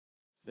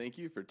Thank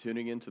you for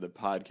tuning in to the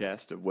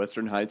podcast of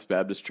Western Heights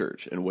Baptist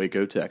Church in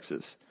Waco,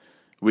 Texas.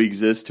 We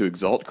exist to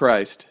exalt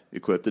Christ,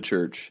 equip the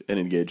church, and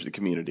engage the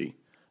community.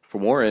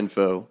 For more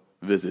info,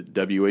 visit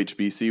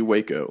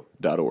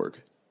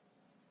whbcwaco.org.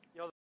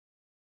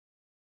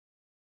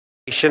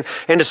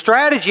 And the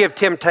strategy of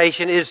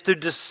temptation is to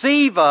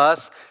deceive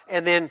us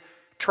and then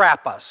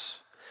trap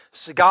us.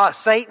 So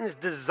Satan's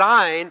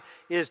design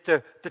is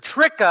to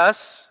trick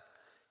us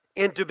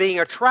into being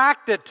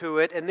attracted to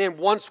it, and then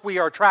once we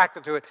are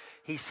attracted to it,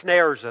 he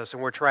snares us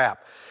and we're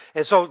trapped.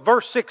 And so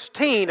verse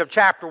 16 of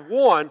chapter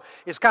 1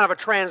 is kind of a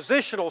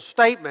transitional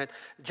statement.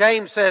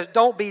 James says,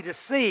 don't be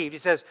deceived. He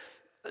says,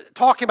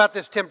 talking about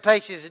this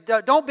temptation, he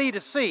says, don't be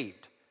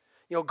deceived.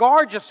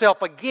 Guard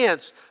yourself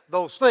against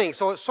those things.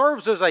 So it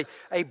serves as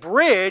a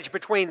bridge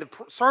between the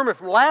sermon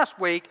from last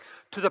week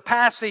to the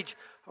passage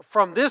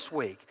from this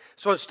week.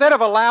 So instead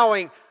of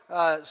allowing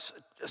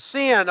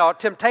sin or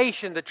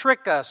temptation to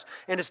trick us,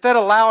 and instead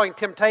of allowing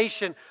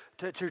temptation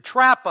to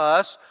trap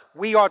us,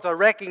 we are to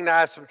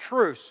recognize some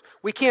truths.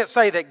 We can't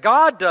say that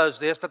God does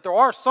this, but there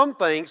are some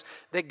things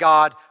that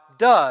God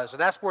does,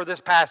 and that's where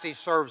this passage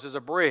serves as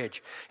a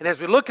bridge. And as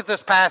we look at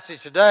this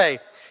passage today,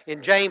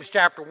 in James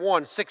chapter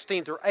 1,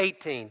 16 through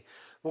 18,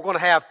 we're going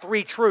to have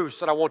three truths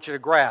that I want you to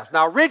grasp.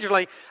 Now,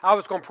 originally, I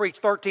was going to preach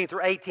 13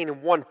 through 18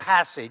 in one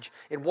passage,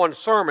 in one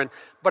sermon,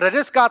 but I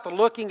just got to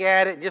looking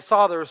at it and just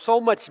saw there was so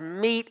much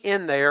meat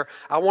in there,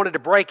 I wanted to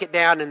break it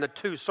down into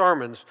two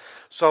sermons.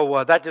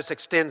 So that just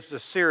extends the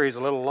series a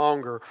little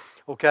longer,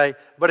 okay?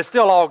 But it's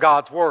still all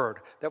God's Word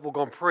that we're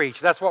going to preach.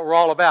 That's what we're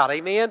all about,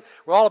 amen?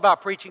 We're all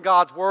about preaching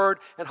God's Word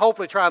and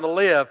hopefully trying to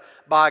live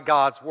by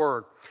God's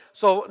Word.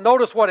 So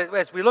notice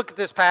as we look at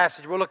this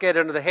passage, we'll look at it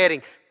under the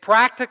heading,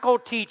 Practical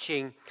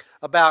Teaching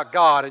about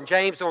God. And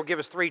James is going to give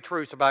us three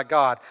truths about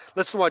God.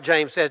 Listen to what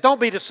James says. Don't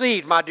be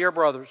deceived, my dear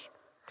brothers.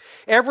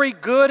 Every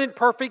good and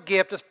perfect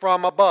gift is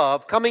from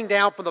above, coming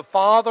down from the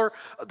Father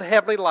of the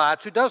heavenly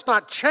lights, who does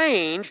not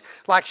change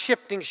like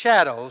shifting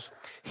shadows.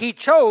 He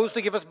chose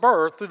to give us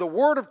birth through the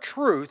word of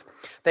truth,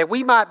 that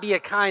we might be a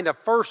kind of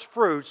first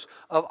fruits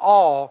of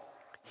all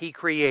He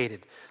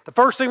created. The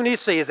first thing we need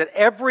to see is that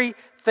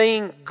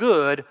everything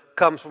good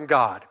comes from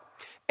God.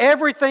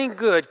 Everything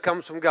good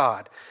comes from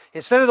God.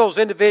 Instead of those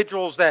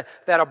individuals that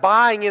are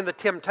buying in the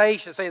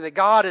temptation, saying that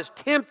God is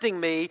tempting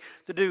me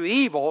to do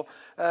evil,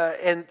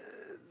 and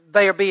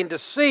they are being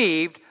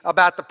deceived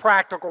about the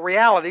practical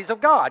realities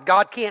of God.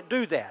 God can't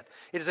do that.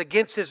 It is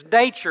against His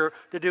nature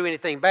to do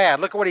anything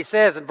bad. Look at what He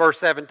says in verse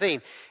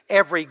 17.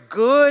 Every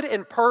good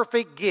and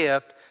perfect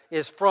gift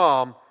is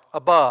from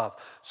above.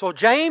 So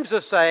James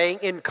is saying,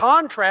 in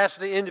contrast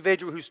to the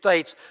individual who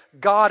states,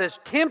 God is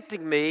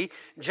tempting me,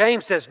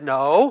 James says,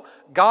 no,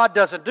 God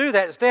doesn't do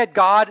that. Instead,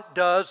 God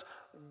does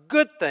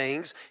good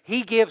things.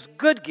 He gives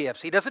good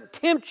gifts. He doesn't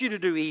tempt you to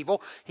do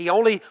evil. He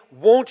only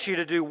wants you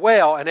to do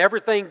well, and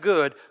everything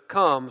good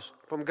comes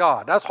from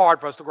God. That's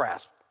hard for us to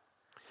grasp.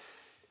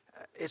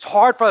 It's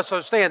hard for us to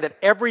understand that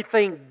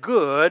everything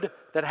good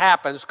that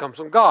happens comes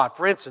from God.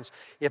 For instance,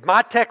 if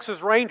my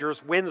Texas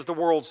Rangers wins the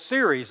World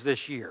Series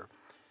this year,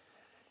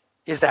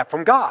 is that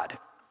from God?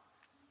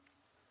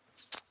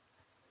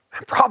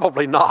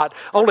 Probably not.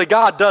 Only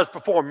God does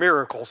perform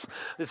miracles.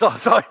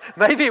 So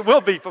maybe it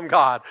will be from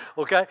God,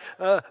 okay?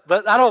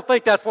 But I don't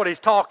think that's what he's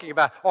talking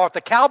about. Or if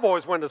the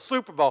Cowboys win the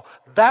Super Bowl,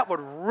 that would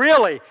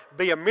really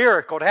be a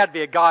miracle. It had to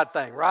be a God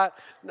thing, right?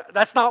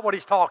 That's not what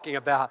he's talking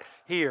about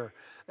here.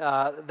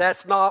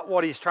 That's not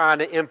what he's trying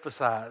to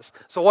emphasize.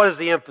 So what is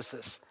the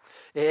emphasis?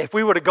 If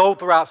we were to go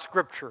throughout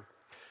Scripture,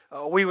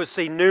 we would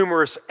see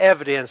numerous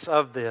evidence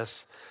of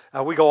this.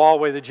 We go all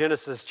the way to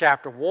Genesis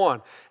chapter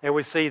 1, and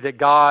we see that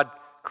God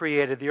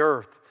created the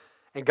earth,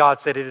 and God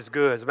said it is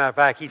good. As a matter of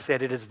fact, He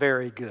said it is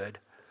very good.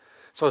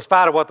 So in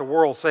spite of what the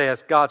world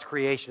says, God's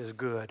creation is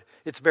good.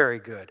 It's very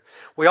good.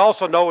 We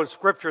also know in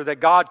Scripture that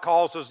God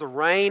causes the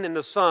rain and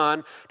the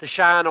sun to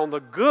shine on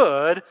the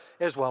good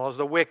as well as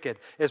the wicked,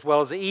 as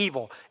well as the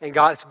evil. And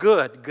God's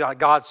good.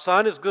 God's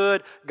sun is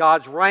good.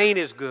 God's rain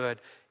is good.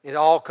 It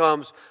all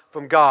comes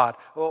from God.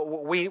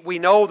 We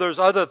know there's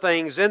other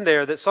things in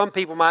there that some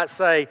people might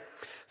say,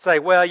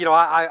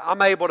 well,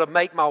 I'm able to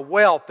make my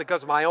wealth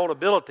because of my own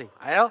ability.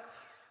 Well,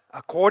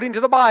 according to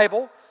the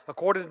Bible,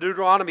 according to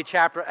Deuteronomy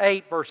chapter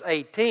 8, verse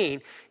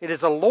 18, it is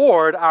the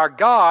Lord our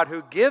God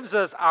who gives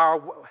us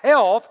our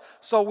health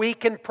so we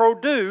can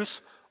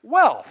produce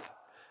wealth.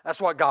 That's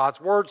what God's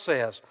Word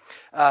says.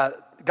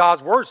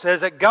 God's Word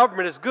says that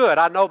government is good.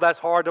 I know that's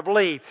hard to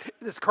believe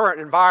in this current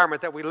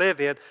environment that we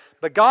live in.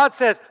 But God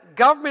says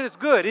government is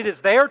good. It is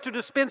there to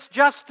dispense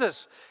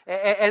justice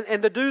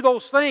and to do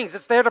those things.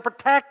 It's there to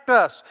protect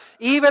us.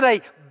 Even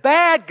a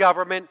bad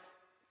government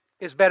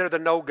is better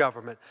than no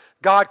government.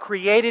 God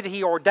created,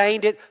 He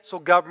ordained it, so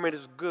government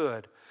is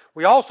good.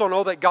 We also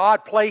know that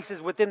God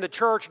places within the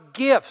church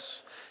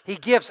gifts. He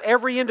gifts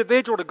every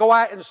individual to go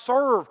out and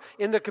serve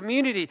in the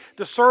community,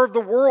 to serve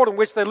the world in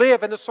which they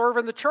live, and to serve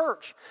in the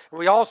church. And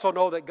we also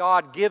know that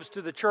God gives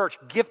to the church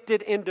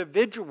gifted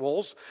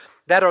individuals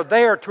that are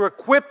there to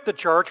equip the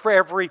church for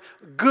every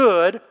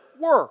good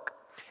work.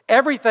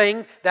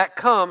 Everything that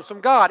comes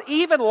from God,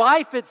 even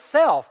life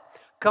itself,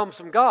 comes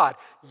from God.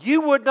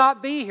 You would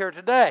not be here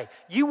today.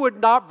 You would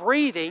not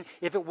breathing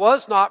if it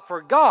was not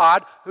for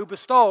God who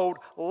bestowed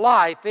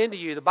life into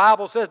you. The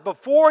Bible says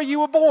before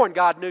you were born,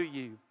 God knew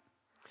you.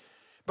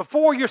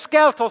 Before your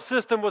skeletal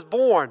system was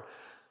born,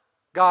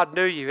 God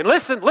knew you. And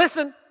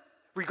listen,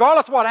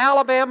 regardless of what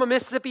Alabama,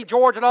 Mississippi,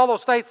 Georgia, and all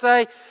those states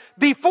say,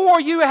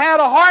 before you had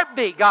a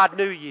heartbeat, God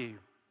knew you.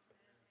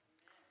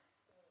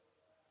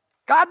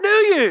 God knew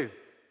you.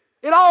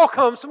 It all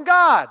comes from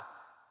God.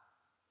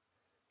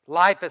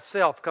 Life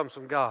itself comes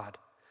from God.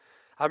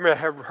 I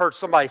remember heard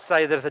somebody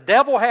say that if the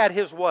devil had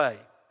his way,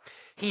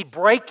 he'd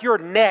break your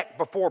neck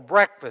before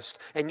breakfast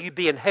and you'd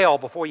be in hell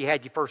before you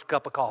had your first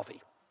cup of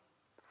coffee.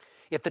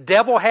 If the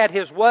devil had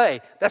his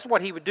way, that's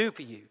what he would do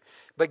for you.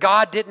 But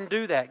God didn't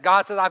do that.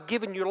 God said, I've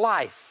given you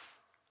life.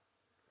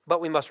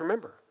 But we must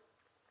remember,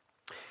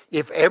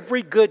 if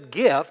every good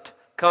gift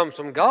comes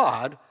from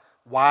God,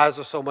 why is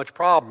there so much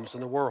problems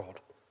in the world?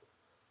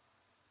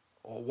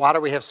 Why do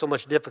we have so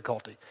much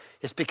difficulty?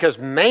 It's because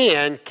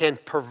man can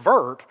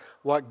pervert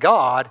what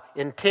God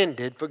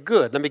intended for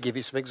good. Let me give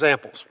you some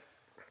examples.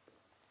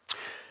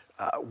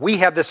 We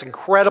have this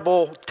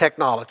incredible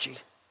technology,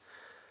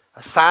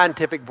 a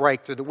scientific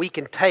breakthrough that we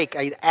can take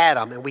an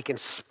atom and we can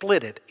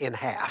split it in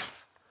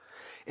half.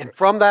 And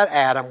from that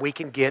atom, we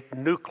can get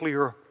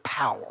nuclear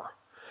power.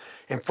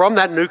 And from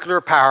that nuclear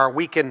power,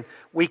 we can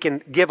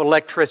give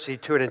electricity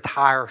to an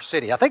entire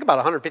city. I think about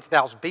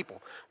 150,000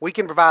 people. We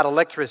can provide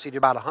electricity to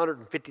about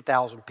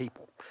 150,000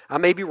 people. I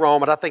may be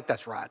wrong, but I think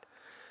that's right.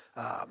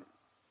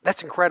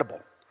 That's incredible.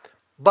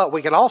 But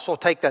we can also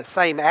take that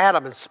same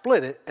atom and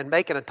split it and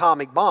make an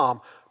atomic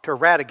bomb to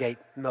eradicate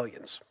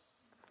millions.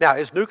 Now,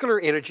 is nuclear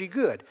energy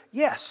good?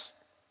 Yes.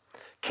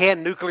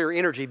 Can nuclear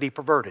energy be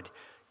perverted?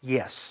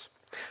 Yes.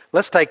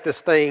 Let's take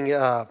this thing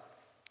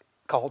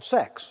called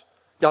sex.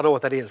 Y'all know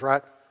what that is,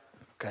 right?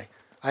 Okay.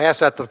 I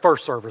asked that at the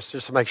first service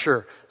just to make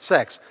sure.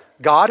 Sex.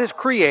 God has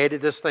created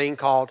this thing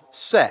called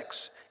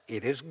sex.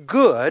 It is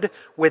good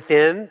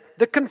within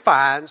the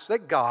confines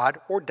that God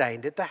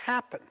ordained it to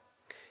happen.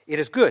 It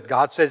is good.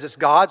 God says it's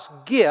God's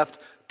gift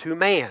to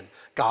man,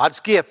 God's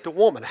gift to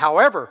woman.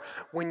 However,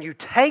 when you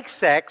take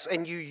sex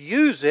and you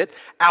use it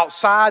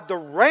outside the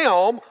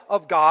realm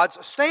of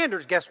God's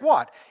standards, guess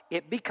what?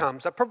 It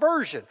becomes a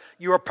perversion.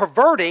 You are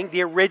perverting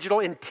the original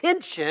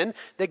intention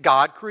that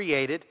God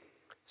created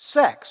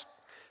sex.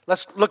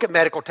 Let's look at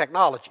medical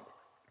technology.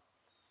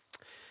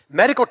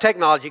 Medical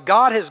technology,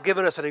 God has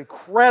given us an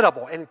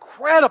incredible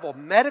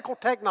medical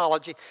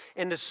technology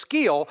and the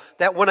skill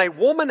that when a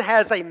woman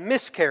has a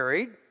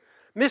miscarriage,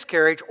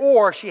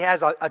 or she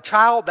has a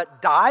child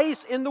that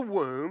dies in the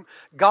womb,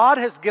 God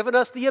has given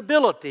us the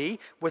ability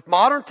with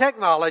modern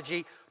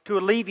technology to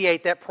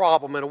alleviate that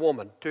problem in a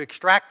woman, to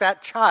extract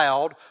that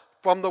child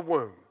from the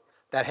womb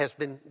that has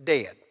been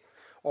dead,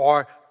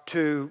 or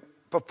to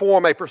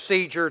perform a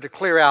procedure to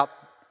clear out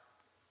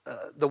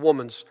the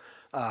woman's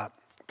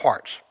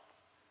parts.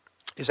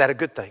 Is that a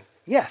good thing?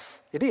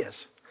 Yes, it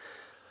is.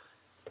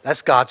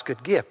 That's God's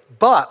good gift.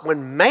 But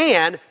when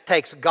man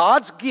takes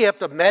God's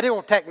gift of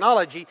medical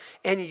technology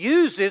and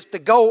uses to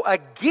go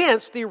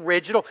against the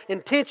original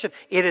intention,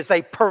 it is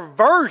a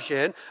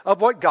perversion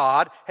of what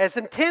God has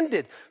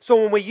intended. So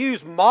when we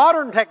use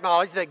modern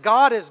technology that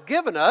God has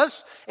given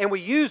us and we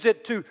use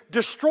it to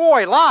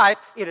destroy life,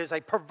 it is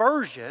a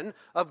perversion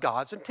of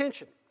God's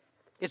intention.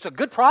 It's a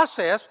good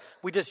process.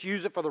 We just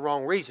use it for the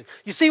wrong reason.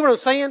 You see what I'm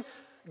saying?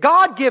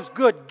 God gives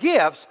good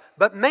gifts,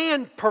 but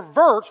man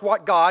perverts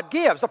what God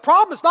gives. The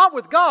problem is not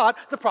with God,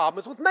 the problem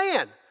is with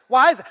man.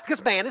 Why is it?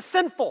 Because man is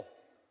sinful.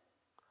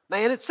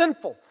 Man is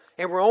sinful.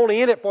 And we're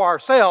only in it for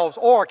ourselves,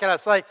 or can I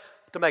say,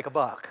 to make a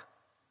buck.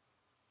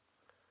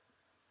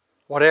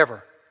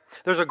 Whatever.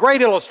 There's a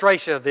great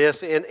illustration of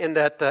this in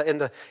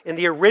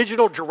the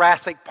original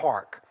Jurassic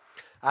Park.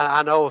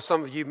 I know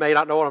some of you may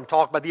not know what I'm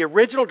talking about. The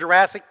original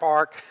Jurassic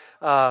Park,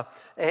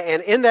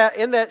 and in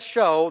that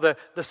show,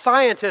 the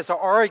scientists are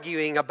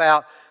arguing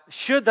about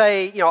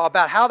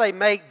about how they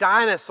make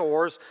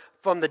dinosaurs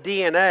from the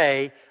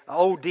DNA,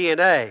 old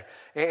DNA,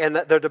 and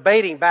they're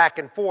debating back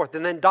and forth.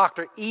 And then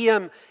Dr.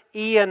 Ian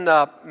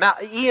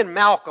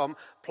Malcolm,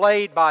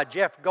 played by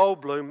Jeff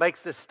Goldblum,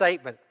 makes this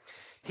statement.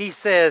 He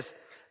says,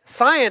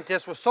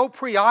 scientists were so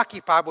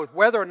preoccupied with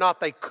whether or not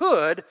they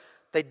could,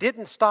 they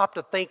didn't stop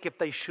to think if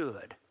they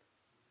should.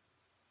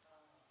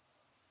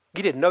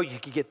 You didn't know you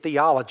could get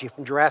theology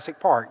from Jurassic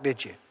Park,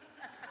 did you?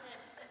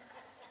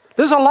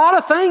 There's a lot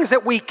of things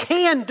that we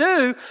can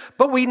do,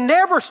 but we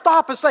never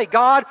stop and say,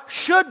 God,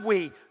 should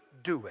we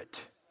do it?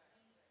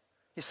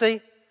 You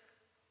see?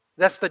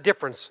 That's the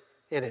difference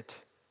in it.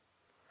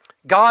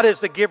 God is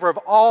the giver of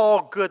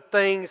all good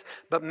things,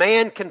 but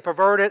man can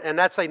pervert it, and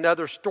that's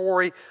another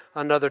story,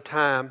 another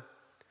time.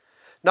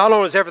 Not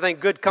only does everything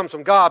good comes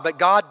from God, but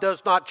God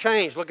does not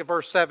change. Look at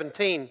verse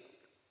 17.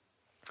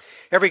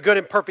 Every good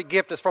and perfect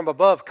gift is from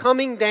above,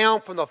 coming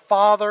down from the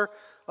Father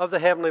of the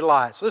heavenly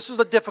lights. So this is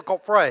a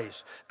difficult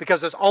phrase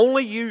because it's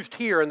only used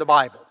here in the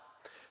Bible.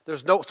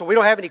 So we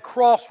don't have any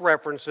cross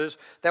references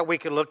that we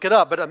can look it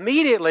up. But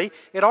immediately,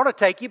 it ought to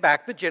take you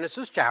back to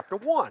Genesis chapter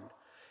 1.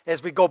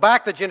 As we go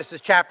back to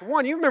Genesis chapter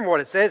 1, you remember what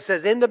it says. It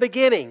says, in the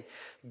beginning,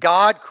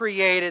 God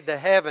created the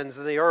heavens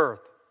and the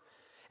earth.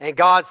 And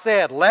God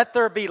said, let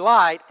there be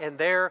light, and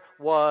there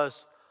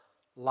was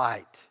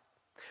light.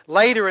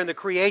 Later in the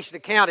creation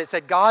account, it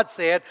said, God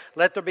said,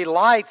 let there be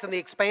lights in the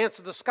expanse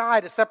of the sky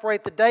to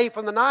separate the day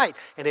from the night.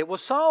 And it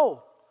was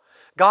so.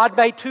 God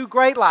made two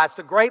great lights,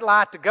 the great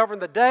light to govern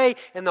the day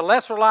and the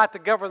lesser light to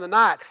govern the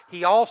night.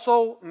 He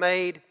also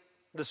made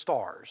the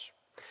stars.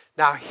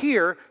 Now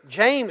here,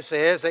 James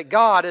says that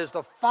God is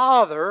the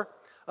Father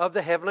of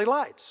the heavenly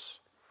lights.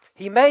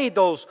 He made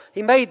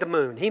the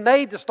moon, He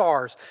made the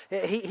stars,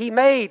 He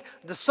made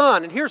the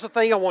sun. And here's the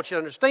thing I want you to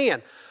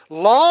understand.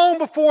 Long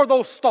before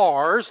those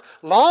stars,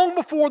 long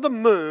before the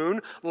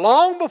moon,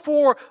 long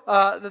before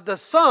the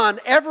sun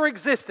ever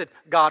existed,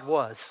 God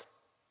was.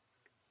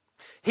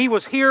 He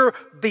was here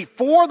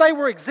before they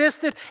were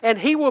existed, and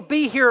He will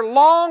be here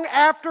long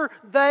after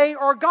they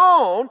are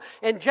gone.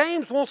 And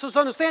James wants us to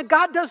understand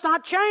God does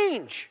not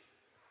change.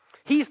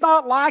 He's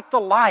not like the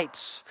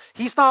lights.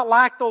 He's not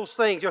like those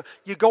things.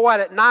 You go out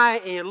at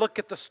night and you look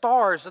at the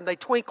stars and they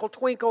twinkle,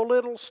 twinkle,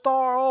 little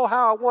star. Oh,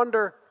 how I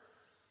wonder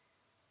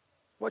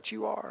what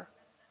you are.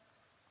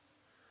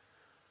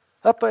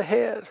 Up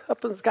ahead,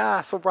 up in the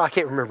sky, so bright. I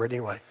can't remember it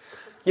anyway.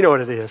 You know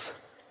what it is.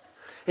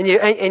 And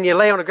you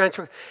lay on the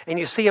ground and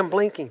you see them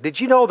blinking. Did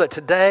you know that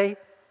today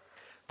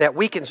that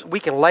we can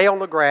lay on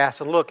the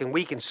grass and look and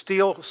we can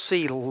still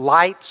see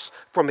lights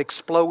from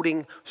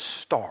exploding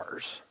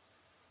stars?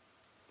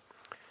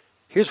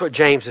 Here's what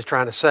James is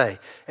trying to say.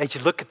 As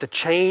you look at the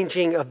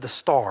changing of the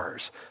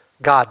stars,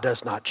 God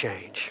does not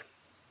change.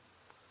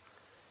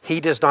 He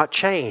does not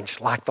change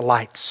like the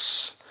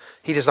lights.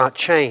 He does not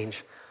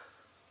change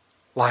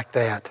like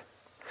that.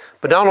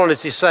 But not only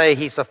does He say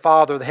He's the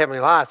Father of the heavenly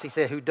lights, He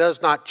said, who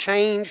does not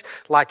change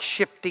like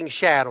shifting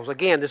shadows.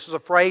 Again, this is a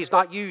phrase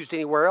not used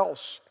anywhere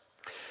else.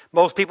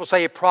 Most people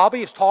say it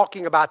probably is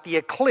talking about the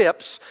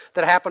eclipse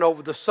that happened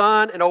over the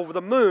sun and over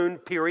the moon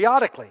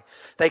periodically.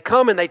 They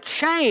come and they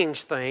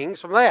change things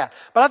from that.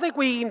 But I think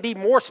we can be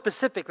more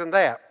specific than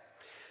that.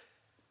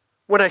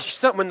 When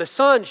the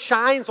sun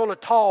shines on a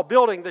tall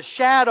building, the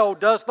shadow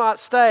does not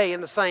stay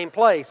in the same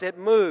place. It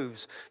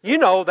moves. You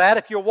know that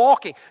if you're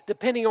walking.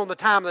 Depending on the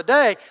time of the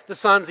day, the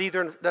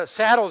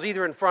shadow's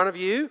either in front of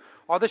you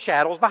or the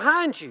shadow's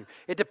behind you.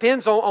 It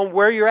depends on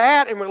where you're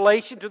at in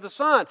relation to the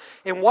sun.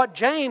 And what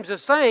James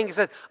is saying is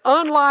that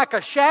unlike a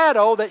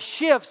shadow that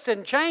shifts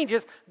and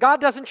changes, God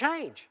doesn't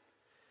change.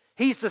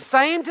 He's the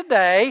same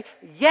today,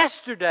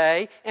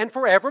 yesterday, and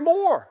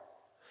forevermore.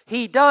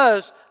 He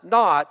does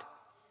not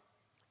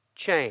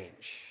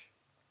change.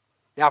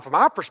 Now, from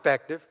our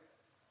perspective,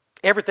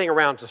 everything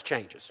around us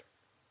changes.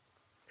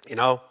 You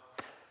know,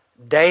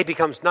 day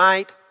becomes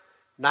night,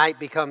 night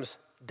becomes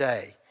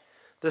day.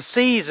 The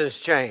seasons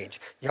change.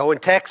 You know, in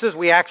Texas,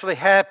 we actually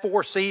have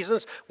 4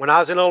 seasons. When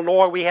I was in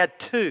Illinois, we had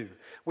 2.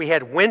 We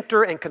had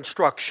winter and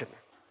construction.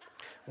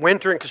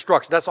 Winter and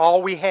construction, that's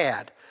all we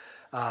had.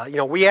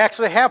 We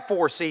actually have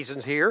 4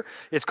 seasons here.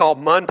 It's called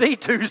Monday,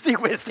 Tuesday,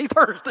 Wednesday,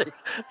 Thursday.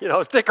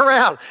 Stick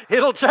around.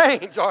 It'll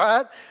change, all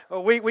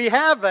right? We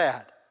have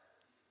that.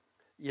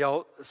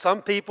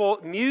 Some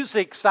people,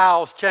 music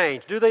styles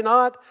change. Do they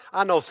not?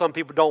 I know some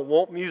people don't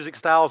want music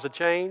styles to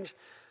change,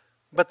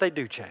 but they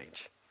do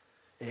change.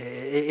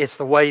 It's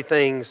the way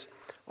things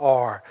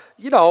are.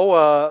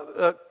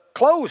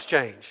 Clothes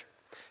change.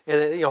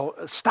 And,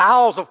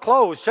 styles of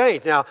clothes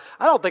change. Now,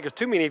 I don't think there's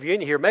too many of you in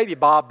here. Maybe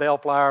Bob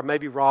Bellflower,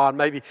 maybe Ron,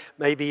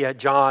 maybe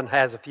John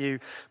has a few.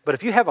 But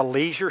if you have a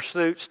leisure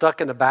suit stuck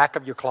in the back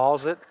of your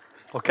closet,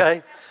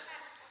 okay,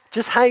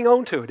 just hang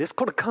on to it. It's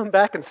going to come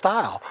back in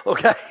style,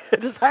 okay?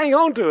 Just hang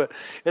on to it.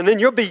 And then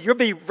you'll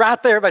be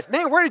right there. Everybody says,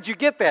 man, where did you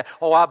get that?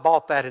 Oh, I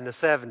bought that in the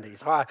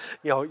 70s. All right,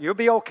 you'll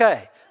be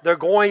okay. They're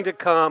going to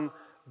come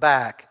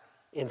back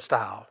in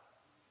style.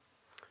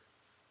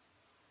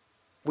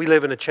 We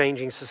live in a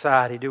changing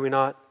society, do we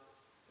not?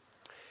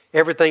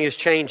 Everything is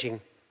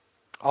changing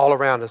all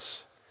around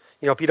us.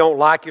 If you don't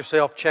like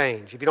yourself,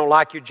 change. If you don't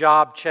like your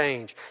job,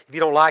 change. If you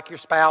don't like your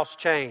spouse,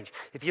 change.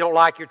 If you don't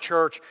like your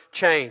church,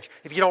 change.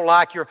 If you don't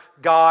like your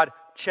God,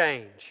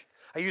 change.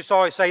 I used to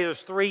always say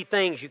there's 3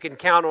 things you can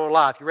count on in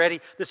life. You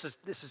ready? This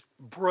is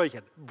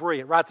brilliant,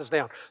 brilliant. Write this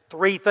down.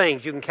 3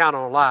 things you can count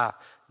on in life.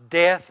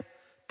 Death,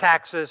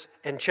 taxes,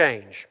 and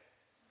change.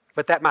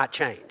 But that might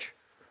change.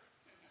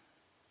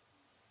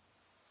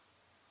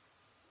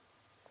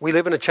 We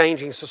live in a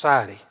changing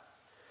society.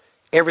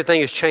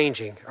 Everything is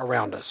changing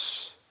around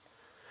us.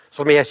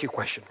 So let me ask you a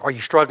question. Are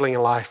you struggling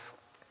in life?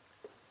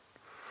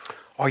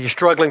 Are you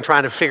struggling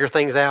trying to figure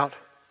things out?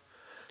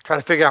 Trying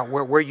to figure out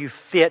where you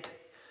fit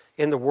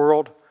in the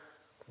world?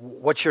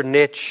 What's your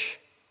niche?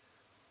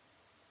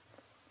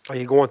 Are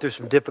you going through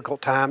some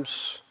difficult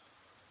times?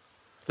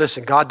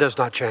 Listen, God does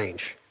not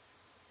change.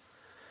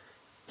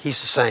 He's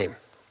the same.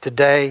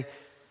 Today,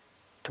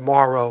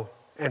 tomorrow,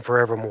 and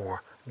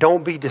forevermore.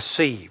 Don't be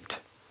deceived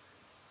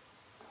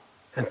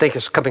and think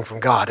it's coming from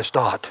God. It's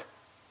not.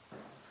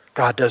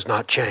 God does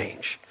not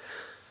change.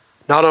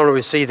 Not only do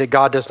we see that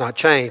God does not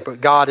change,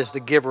 but God is the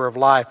giver of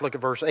life. Look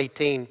at verse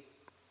 18.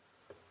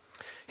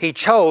 He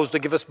chose to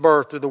give us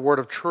birth through the word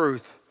of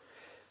truth,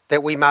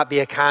 that we might be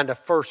a kind of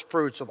first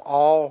fruits of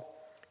all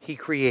He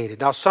created.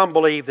 Now, some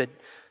believe that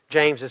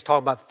James is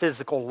talking about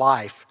physical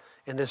life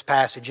in this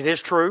passage. It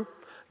is true.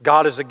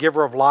 God is the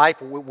giver of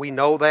life. We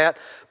know that.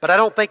 But I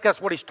don't think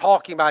that's what he's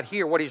talking about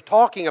here. What he's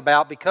talking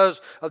about, because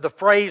of the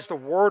phrase, the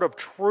word of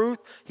truth,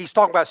 he's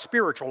talking about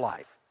spiritual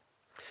life.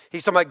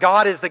 He's talking about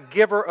God is the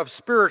giver of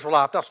spiritual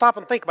life. Now, stop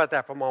and think about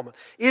that for a moment.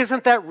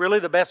 Isn't that really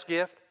the best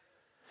gift?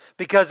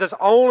 Because it's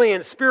only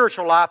in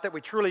spiritual life that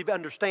we truly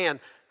understand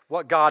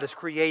what God has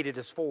created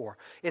us for.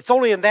 It's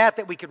only in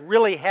that we can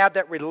really have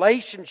that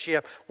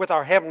relationship with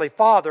our Heavenly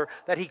Father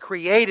that He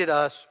created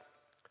us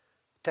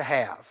to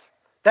have.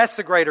 That's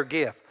the greater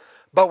gift.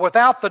 But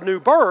without the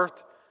new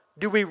birth,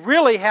 do we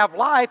really have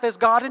life as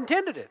God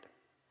intended it?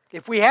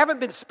 If we haven't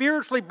been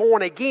spiritually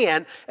born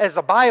again, as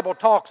the Bible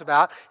talks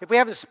about, if we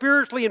haven't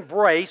spiritually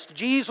embraced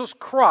Jesus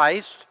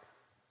Christ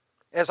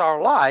as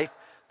our life,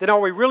 then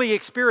are we really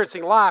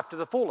experiencing life to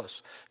the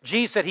fullest?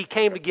 Jesus said He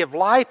came to give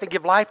life and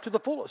give life to the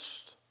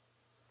fullest.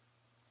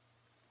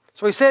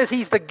 So He says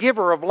He's the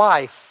giver of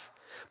life.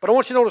 But I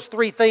want you to notice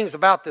three things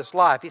about this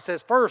life. He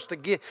says, first, the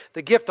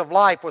gift of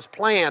life was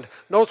planned.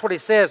 Notice what He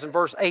says in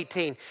verse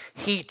 18.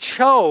 He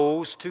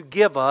chose to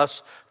give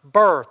us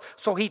birth.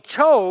 So He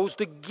chose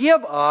to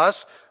give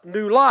us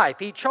new life.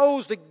 He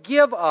chose to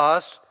give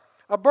us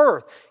a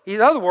birth. In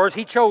other words,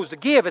 He chose to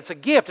give. It's a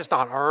gift. It's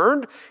not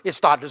earned.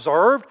 It's not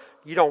deserved.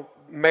 You don't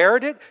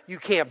merit it. You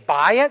can't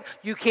buy it.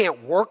 You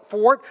can't work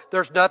for it.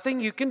 There's nothing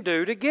you can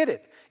do to get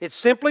it. It's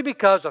simply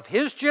because of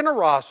His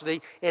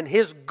generosity and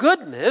His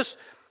goodness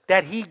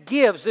that He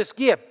gives this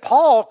gift.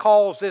 Paul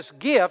calls this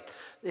gift,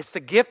 it's the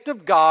gift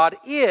of God,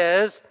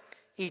 is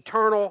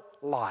eternal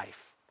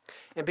life.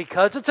 And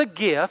because it's a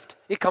gift,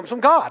 it comes from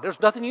God. There's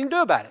nothing you can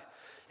do about it.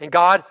 And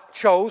God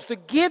chose to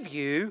give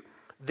you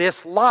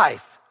this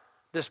life,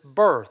 this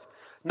birth.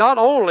 Not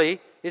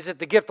only is it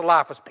the gift of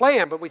life was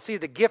planned, but we see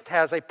the gift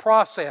has a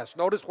process.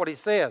 Notice what He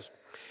says.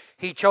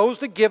 He chose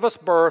to give us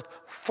birth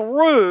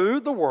through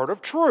the word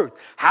of truth.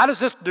 How does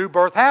this new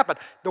birth happen?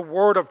 The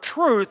word of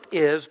truth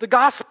is the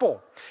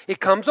gospel. It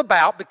comes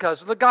about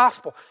because of the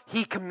gospel.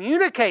 He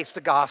communicates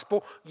the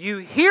gospel. You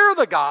hear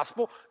the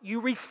gospel.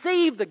 You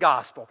receive the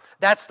gospel.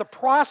 That's the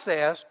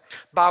process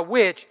by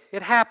which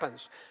it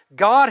happens.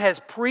 God has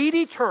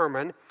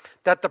predetermined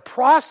that the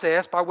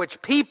process by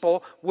which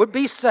people would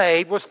be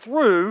saved was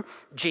through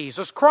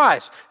Jesus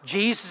Christ.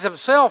 Jesus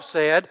Himself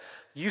said,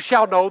 "You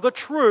shall know the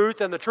truth,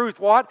 and the truth,"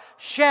 what?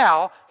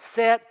 "Shall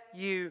set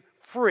you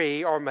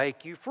free," or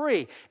make you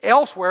free.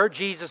 Elsewhere,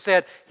 Jesus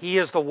said, He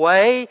is the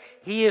way,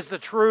 He is the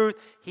truth,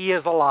 He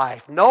is the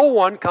life. No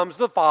one comes to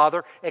the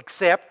Father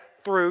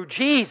except through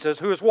Jesus,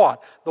 who is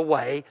what? The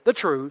way, the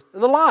truth,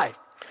 and the life.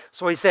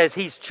 So He says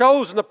He's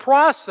chosen the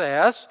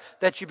process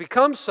that you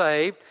become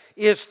saved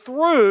is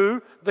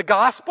through the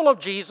gospel of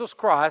Jesus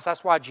Christ.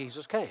 That's why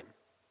Jesus came.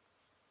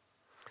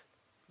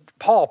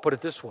 Paul put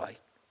it this way,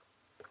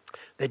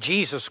 that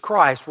Jesus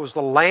Christ was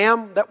the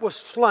Lamb that was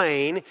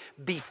slain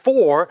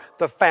before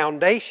the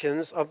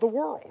foundations of the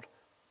world.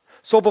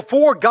 So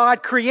before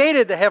God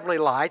created the heavenly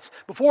lights,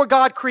 before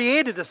God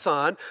created the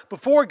sun,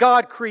 before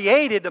God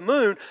created the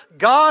moon,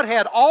 God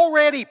had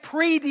already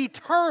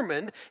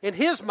predetermined in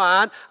His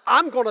mind,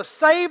 I'm going to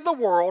save the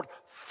world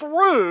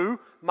through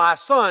my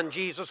Son,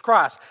 Jesus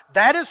Christ.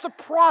 That is the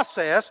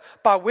process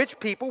by which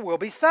people will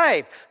be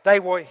saved. They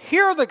will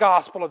hear the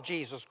gospel of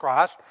Jesus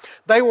Christ,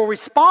 they will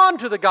respond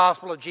to the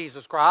gospel of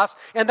Jesus Christ,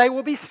 and they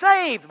will be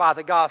saved by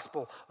the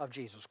gospel of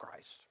Jesus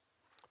Christ.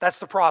 That's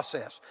the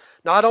process.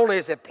 Not only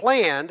is it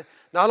planned,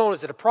 not only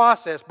is it a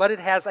process, but it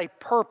has a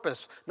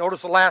purpose.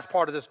 Notice the last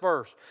part of this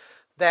verse.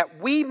 That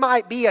we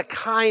might be a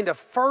kind of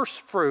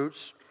first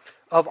fruits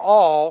of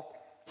all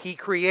He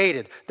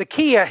created. The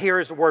key here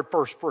is the word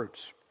first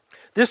fruits.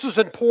 This is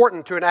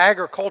important to an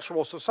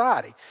agricultural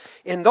society.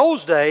 In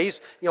those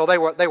days, they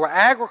were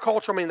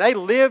agricultural. I mean, they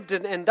lived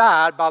and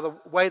died by the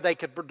way they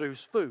could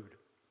produce food.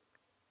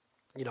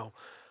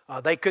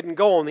 They couldn't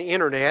go on the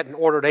internet and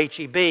order at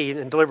H-E-B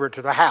and deliver it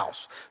to their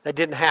house. That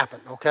didn't happen,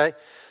 okay?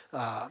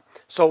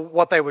 So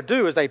what they would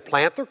do is they'd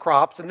plant their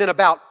crops, and then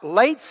about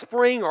late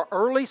spring or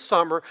early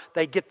summer,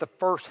 they'd get the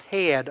first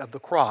head of the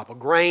crop, a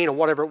grain or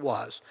whatever it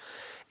was.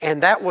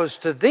 And that was,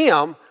 to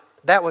them,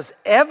 that was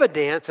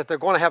evidence that they're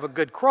going to have a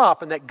good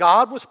crop and that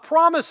God was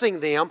promising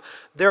them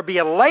there'd be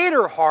a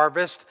later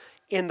harvest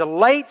in the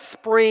late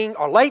spring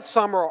or late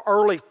summer or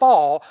early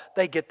fall,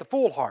 they get the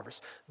full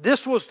harvest.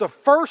 This was the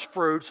first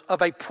fruits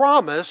of a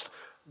promised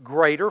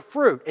greater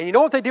fruit. And you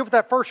know what they did with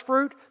that first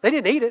fruit? They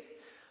didn't eat it.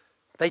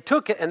 They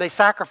took it and they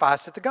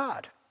sacrificed it to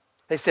God.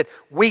 They said,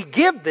 we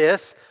give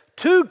this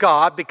to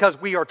God because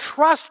we are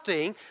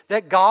trusting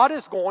that God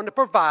is going to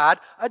provide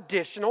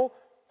additional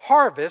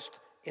harvest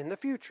in the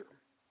future.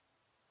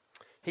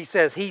 He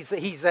says he's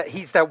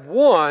that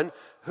one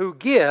who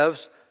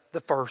gives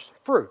the first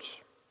fruits.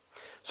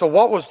 So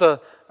what was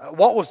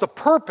the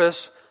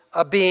purpose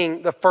of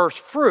being the first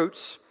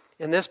fruits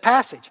in this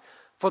passage.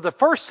 For the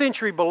first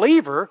century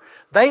believer,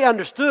 they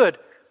understood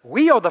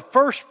we are the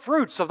first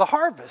fruits of the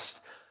harvest.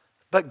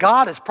 But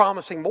God is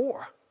promising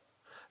more.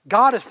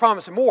 God is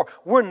promising more.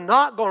 We're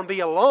not going to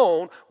be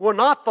alone. We're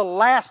not the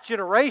last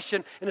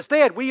generation.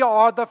 Instead, we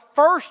are the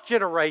first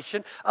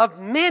generation of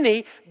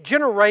many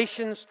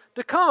generations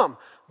to come.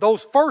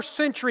 Those first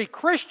century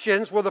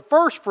Christians were the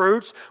first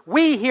fruits.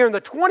 We here in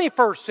the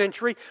 21st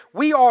century,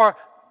 we are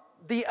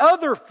the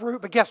other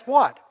fruit. But guess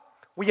what?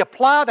 We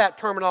apply that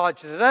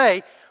terminology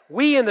today.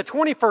 We in the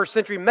 21st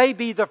century may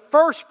be the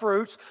first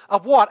fruits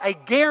of what? A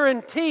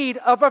guaranteed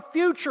of a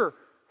future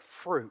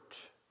fruit.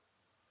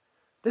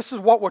 This is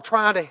what we're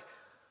trying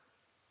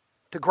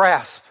to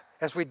grasp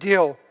as we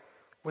deal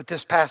with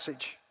this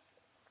passage.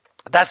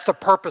 That's the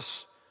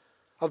purpose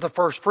of the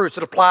first fruits.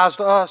 It applies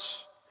to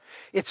us.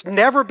 It's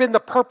never been the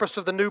purpose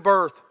of the new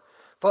birth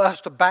for us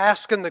to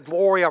bask in the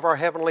glory of our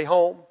heavenly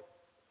home.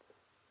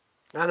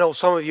 I know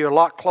some of you are a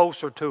lot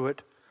closer to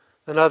it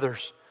than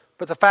others.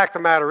 But the fact of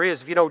the matter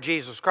is, if you know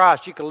Jesus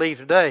Christ, you can leave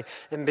today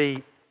and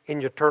be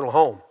in your eternal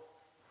home.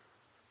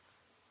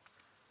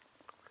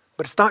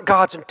 But it's not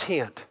God's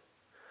intent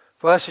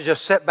for us to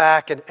just sit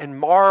back and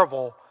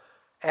marvel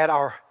at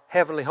our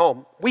heavenly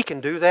home. We can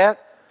do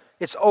that.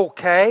 It's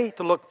okay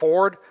to look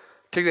forward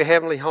to your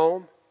heavenly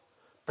home,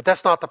 but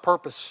that's not the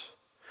purpose.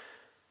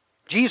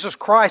 Jesus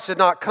Christ did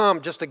not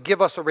come just to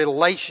give us a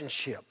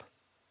relationship,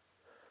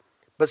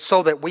 but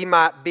so that we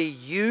might be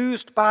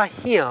used by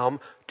Him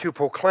to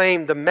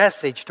proclaim the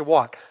message to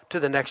what? To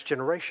the next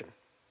generation.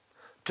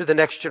 To the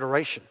next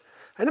generation.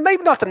 And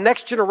maybe not the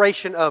next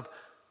generation of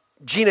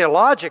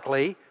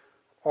genealogically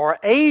or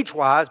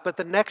age-wise, but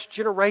the next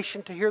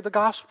generation to hear the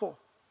gospel.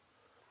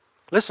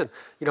 Listen,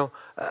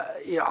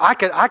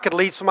 I could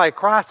lead somebody to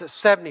Christ at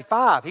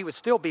 75. He would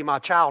still be my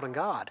child in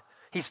God.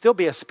 He'd still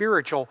be a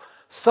spiritual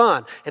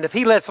son. And if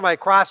he led somebody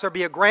to Christ, there'd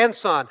be a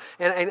grandson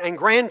and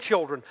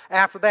grandchildren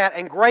after that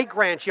and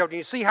great-grandchildren.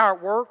 You see how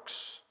it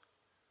works?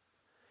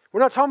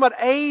 We're not talking about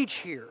age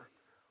here.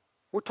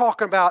 We're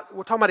talking about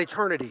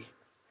eternity.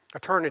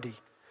 Eternity.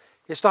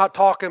 It's not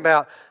talking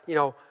about,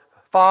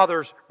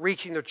 fathers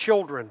reaching their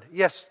children.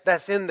 Yes,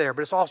 that's in there,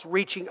 but it's also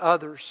reaching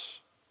others.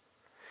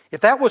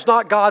 If that was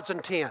not God's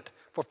intent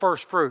for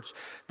first fruits,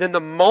 then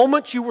the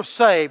moment you were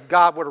saved,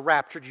 God would have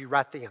raptured you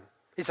right then.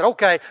 He said,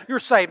 okay, you're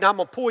saved. Now I'm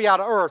going to pull you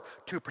out of earth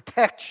to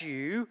protect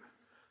you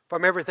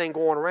from everything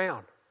going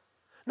around.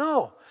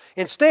 No.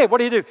 Instead, what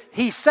did He do?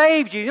 He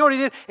saved you. You know what He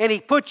did? And He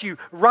put you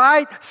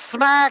right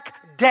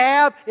smack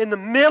dab in the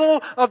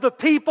middle of the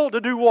people to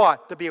do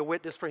what? To be a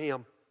witness for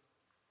Him.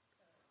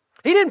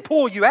 He didn't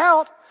pull you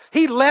out.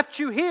 He left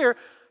you here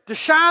to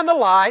shine the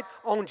light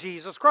on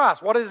Jesus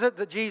Christ. What is it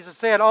that Jesus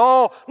said?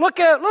 Oh, look.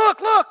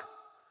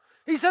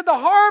 He said the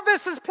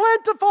harvest is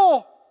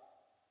plentiful,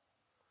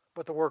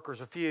 but the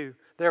workers are few.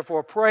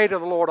 Therefore, pray to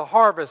the Lord of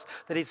harvest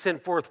that He'd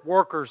send forth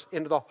workers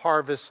into the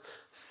harvest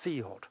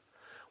field.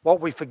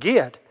 What we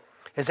forget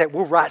is that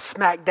we're right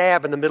smack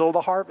dab in the middle of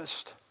the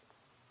harvest.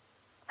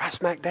 Right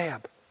smack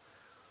dab.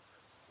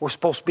 We're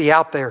supposed to be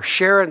out there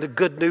sharing the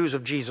good news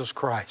of Jesus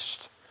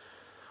Christ.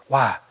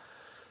 Why?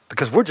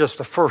 Because we're just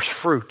the first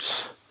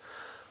fruits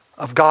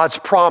of God's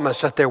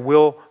promise that there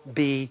will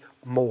be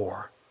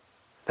more.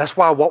 That's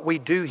why what we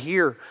do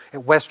here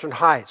at Western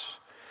Heights,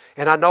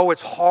 and I know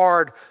it's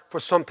hard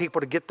for some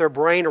people to get their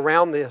brain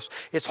around this.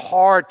 It's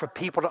hard for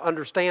people to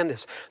understand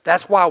this.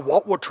 That's why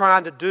what we're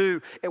trying to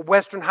do at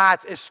Western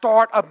Heights is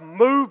start a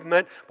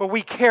movement where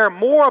we care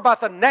more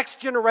about the next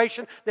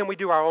generation than we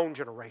do our own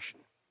generation.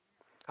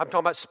 I'm talking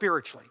about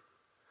spiritually.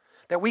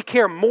 That we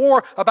care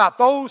more about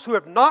those who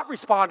have not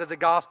responded to the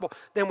gospel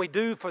than we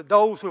do for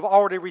those who have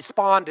already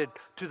responded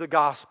to the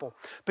gospel.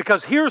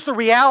 Because here's the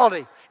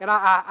reality, and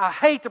I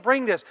hate to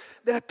bring this,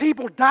 that if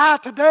people die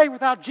today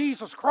without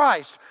Jesus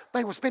Christ,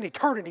 they will spend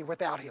eternity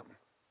without Him.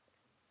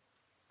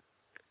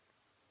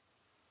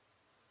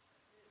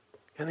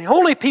 And the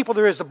only people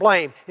there is to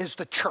blame is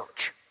the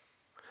church,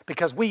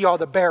 because we are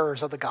the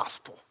bearers of the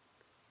gospel.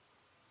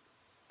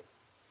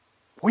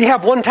 We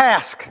have one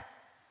task.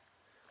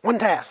 One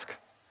task.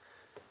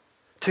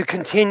 To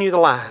continue the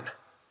line.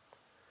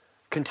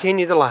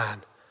 Continue the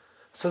line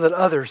so that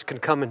others can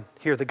come and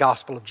hear the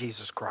gospel of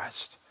Jesus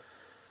Christ.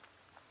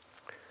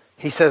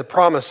 He said,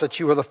 promise that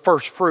you are the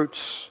first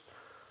fruits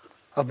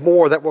of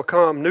more that will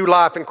come. New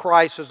life in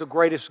Christ is the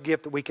greatest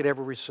gift that we could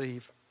ever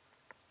receive.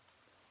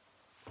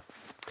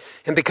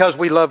 And because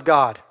we love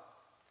God,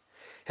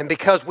 and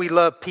because we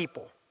love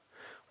people,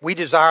 we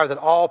desire that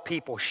all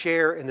people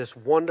share in this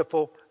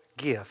wonderful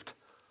gift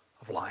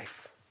of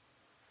life.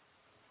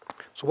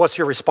 So what's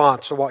your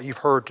response to what you've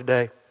heard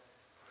today?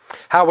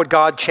 How would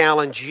God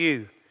challenge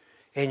you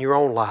in your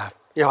own life?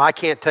 I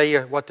can't tell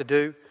you what to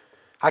do.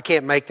 I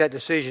can't make that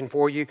decision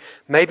for you.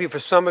 Maybe for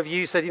some of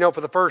you said, for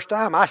the first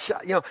time,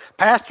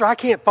 Pastor, I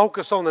can't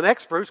focus on the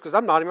next fruits because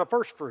I'm not even a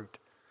first fruit.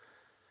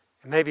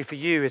 And maybe for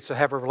you, it's to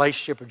have a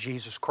relationship with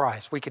Jesus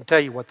Christ. We can tell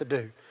you what to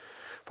do.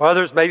 For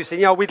others, maybe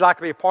say, we'd like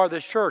to be a part of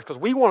this church because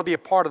we want to be a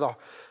part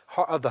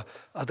of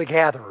the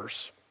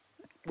gatherers.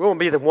 We want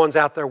to be the ones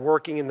out there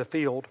working in the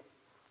field.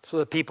 so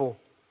that people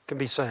can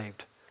be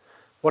saved.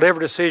 Whatever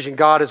decision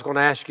God is going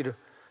to ask you to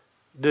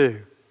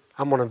do,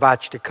 I'm going to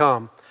invite you to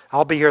come.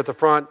 I'll be here at the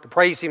front. The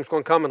praise team's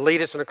going to come and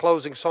lead us in a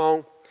closing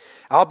song.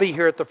 I'll be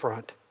here at the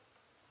front.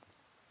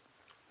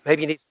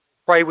 Maybe you need to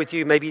pray with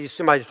you. Maybe you need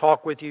somebody to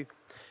talk with you.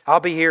 I'll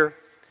be here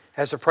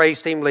as the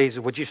praise team leads.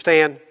 Would you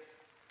stand?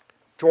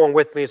 Join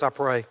with me as I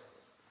pray.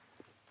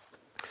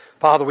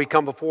 Father, we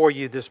come before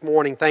you this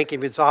morning thanking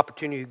you for this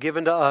opportunity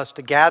given to us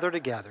to gather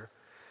together.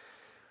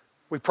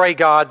 We pray,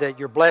 God, that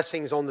your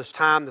blessings on this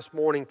time this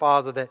morning,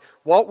 Father, that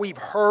what we've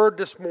heard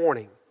this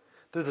morning,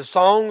 through the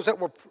songs that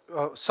were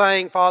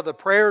sang, Father, the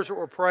prayers that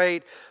were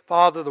prayed,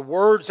 Father, the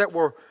words that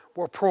were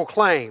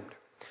proclaimed,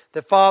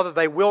 that, Father,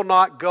 they will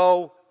not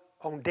go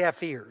on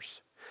deaf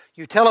ears.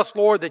 You tell us,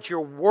 Lord, that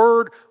your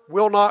word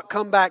will not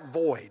come back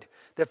void,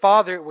 that,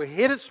 Father, it will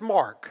hit its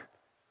mark,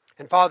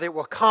 and, Father, it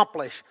will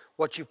accomplish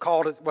what you've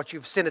called it, what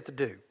you've sent it to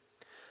do.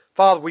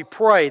 Father, we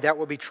pray that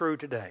will be true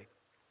today.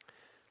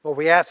 Lord,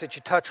 we ask that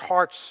you touch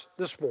hearts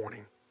this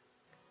morning.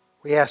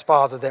 We ask,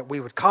 Father, that we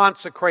would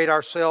consecrate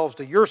ourselves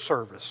to your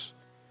service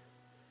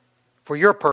for your purpose.